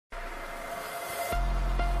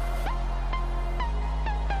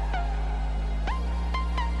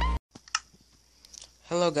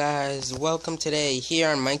Hello guys, welcome today here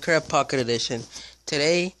on Minecraft Pocket Edition.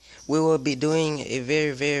 Today we will be doing a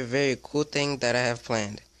very cool thing that I have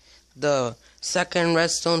planned. The second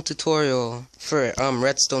redstone tutorial for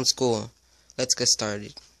redstone school. Let's get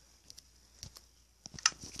started.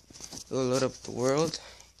 We'll load up the world.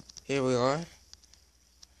 Here we are.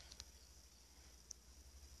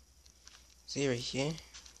 See right here.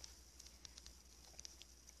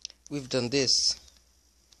 We've done this.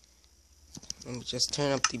 Let me just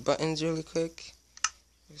turn up the buttons really quick.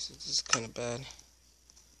 This is kind of bad.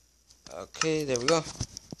 Okay, there we go.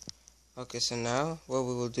 Okay, so now what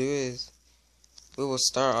we will do is we will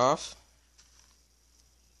start off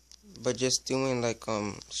by just doing like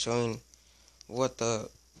showing what the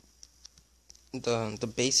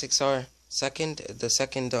basics are. Second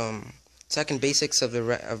basics of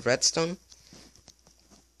of redstone,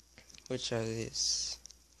 which are this.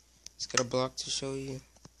 Let's get a block to show you.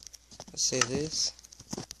 Let's say this,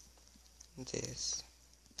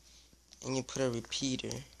 and you put a repeater.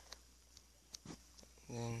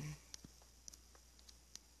 Then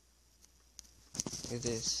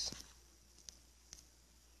this.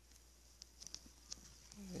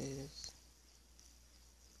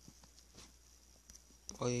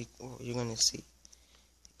 What you're gonna see.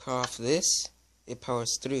 Power off this, it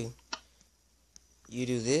powers through. You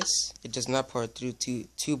do this, it does not power through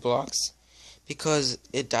two blocks because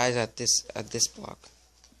it dies at this block.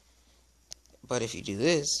 But if you do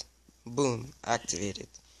this, boom, activated.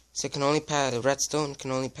 So it can only pass, the redstone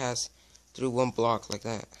can only pass through one block like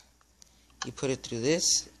that. You put it through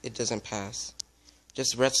this, it doesn't pass.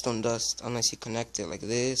 Just redstone dust unless you connect it like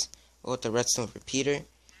this or with the redstone repeater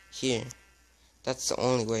here. That's the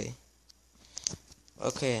only way.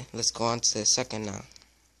 Okay, let's go on to the second now.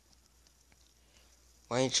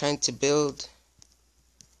 When you're trying to build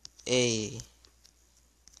a,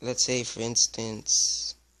 let's say for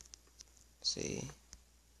instance, say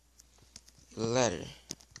a ladder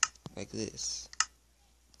like this.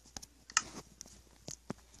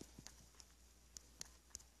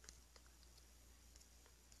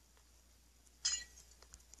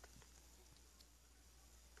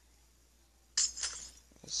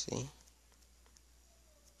 Let's see.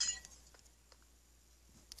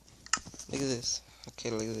 Look at this.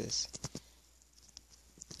 Okay, look at this.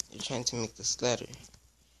 You're trying to make this ladder.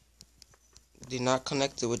 Do not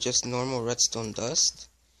connect it with just normal redstone dust,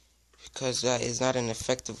 because that is not an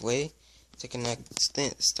effective way to connect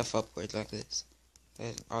stuff upward like this.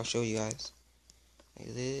 I'll show you guys.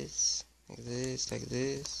 Like this, like this, like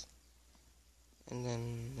this, and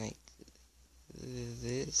then like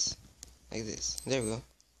this, like this. There we go.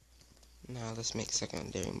 Now let's make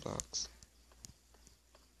secondary blocks.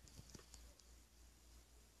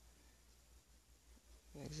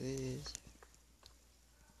 Like this.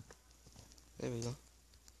 There we go.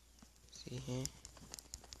 See here.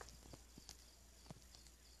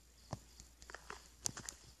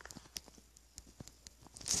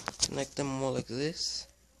 Connect them more like this.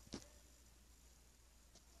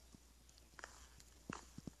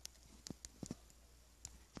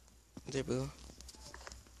 There we go.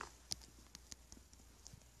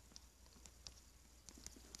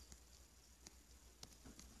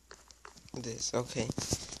 This, okay.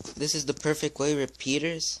 This is the perfect way.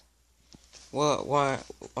 Repeaters. Well,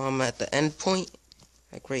 at the end point,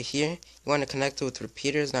 like right here, you want to connect it with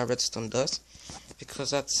repeaters, not redstone dust,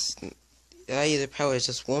 because that either powers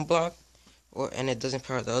just one block, and it doesn't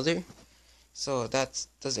power the other. So that's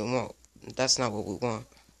not what we want.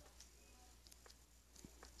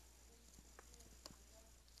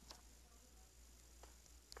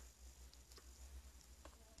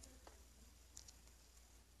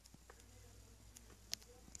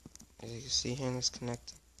 As you can see here, let's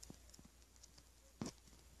connect it.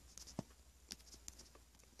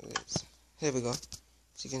 Here we go.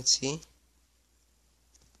 As you can see,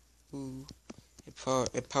 ooh,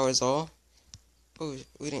 it powers all. Oh,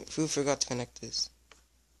 we forgot to connect this.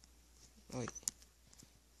 Oh, wait.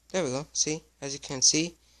 There we go. See, as you can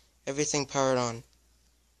see, everything powered on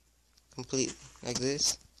completely like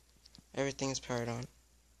this. Everything is powered on.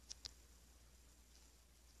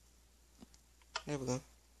 There we go.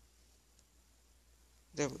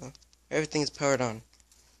 There we go. Everything is powered on.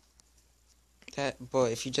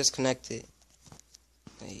 But if you just connect it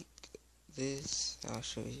like this, I'll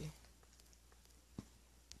show you.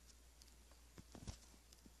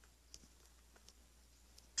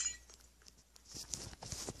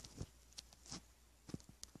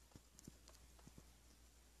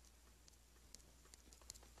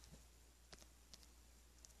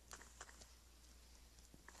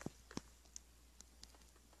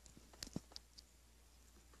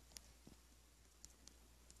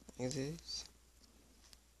 like this,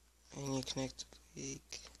 and you connect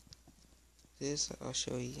like this. I'll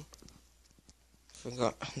show you.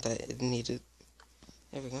 Forgot that it needed.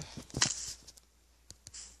 There we go.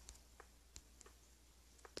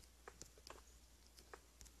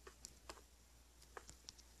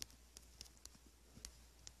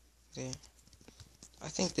 There. I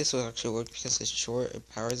think this will actually work because it's short. It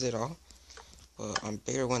powers it all. But on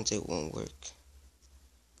bigger ones it won't work.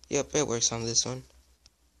 Yep, it works on this one.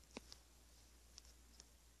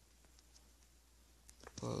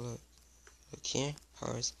 Well, look here,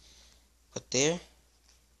 powers. But there,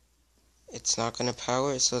 it's not gonna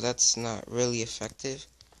power, so that's not really effective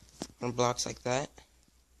on blocks like that.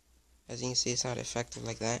 As you can see, it's not effective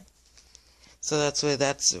like that. So that's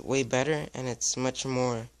way better, and it's much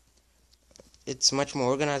more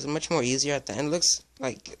organized, much more easier at the end. Looks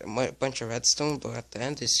like a bunch of redstone, but at the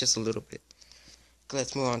end it's just a little bit.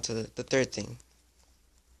 Let's move on to the third thing.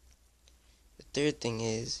 The third thing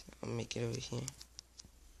is, I'll make it over here.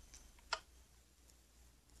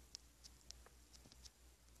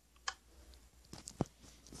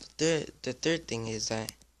 The third thing is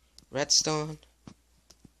that redstone,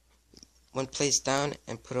 when placed down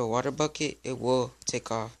and put a water bucket, it will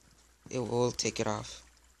take off. It will take it off.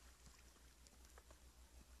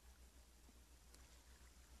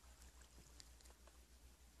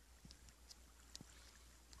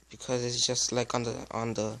 Because it's just like on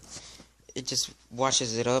the it just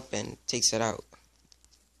washes it up and takes it out.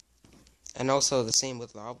 And also the same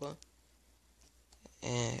with lava.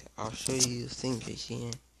 And I'll show you the thing right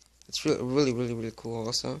here. It's really cool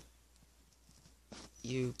also.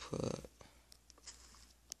 You put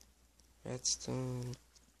redstone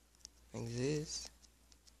like this.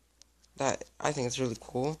 That, I think it's really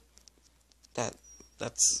cool.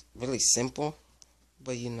 That's really simple,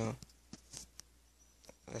 but you know,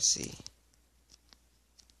 let's see.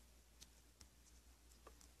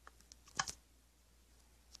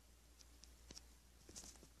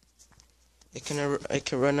 It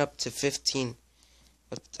can run up to 15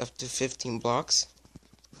 blocks.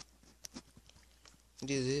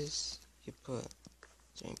 Do this. You put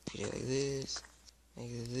it like this, like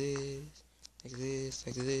this, like this,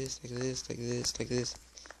 like this, like this, like this, like this,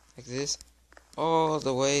 like this, all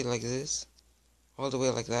the way like this, all the way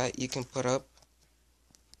like that. You can put up.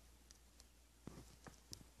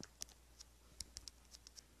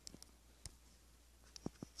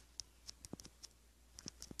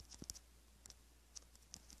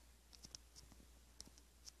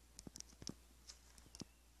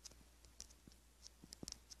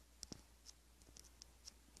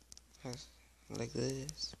 Like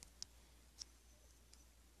this.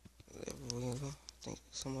 There we go. I think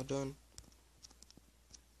it's almost done.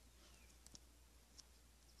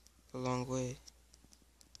 A long way.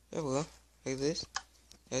 There we go. Like this.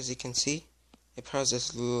 As you can see, it powers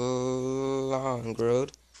this long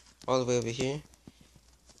road all the way over here.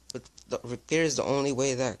 But there is the only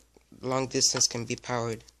way that long distance can be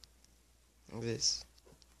powered. Like this.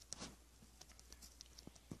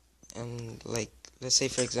 And like, let's say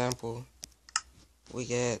for example, we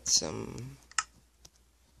get some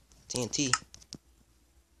TNT.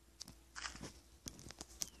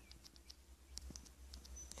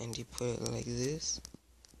 And you put it like this.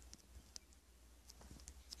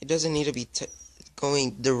 It doesn't need to be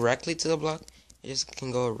going directly to the block. It just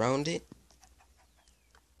can go around it.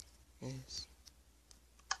 Yes.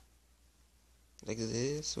 Like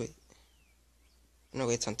this. Wait. No,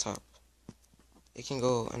 it's on top. It can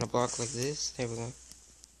go on a block like this. There we go.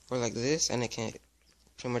 Or like this, and it can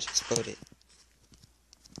pretty much explode it.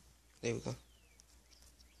 There we go.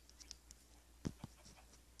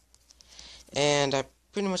 And I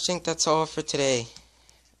pretty much think that's all for today.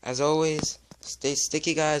 As always, stay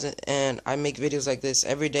sticky, guys, and I make videos like this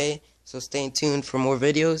every day, so stay tuned for more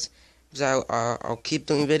videos, because I'll keep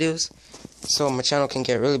doing videos so my channel can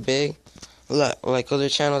get really big like other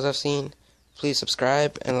channels I've seen. Please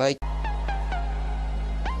subscribe and like.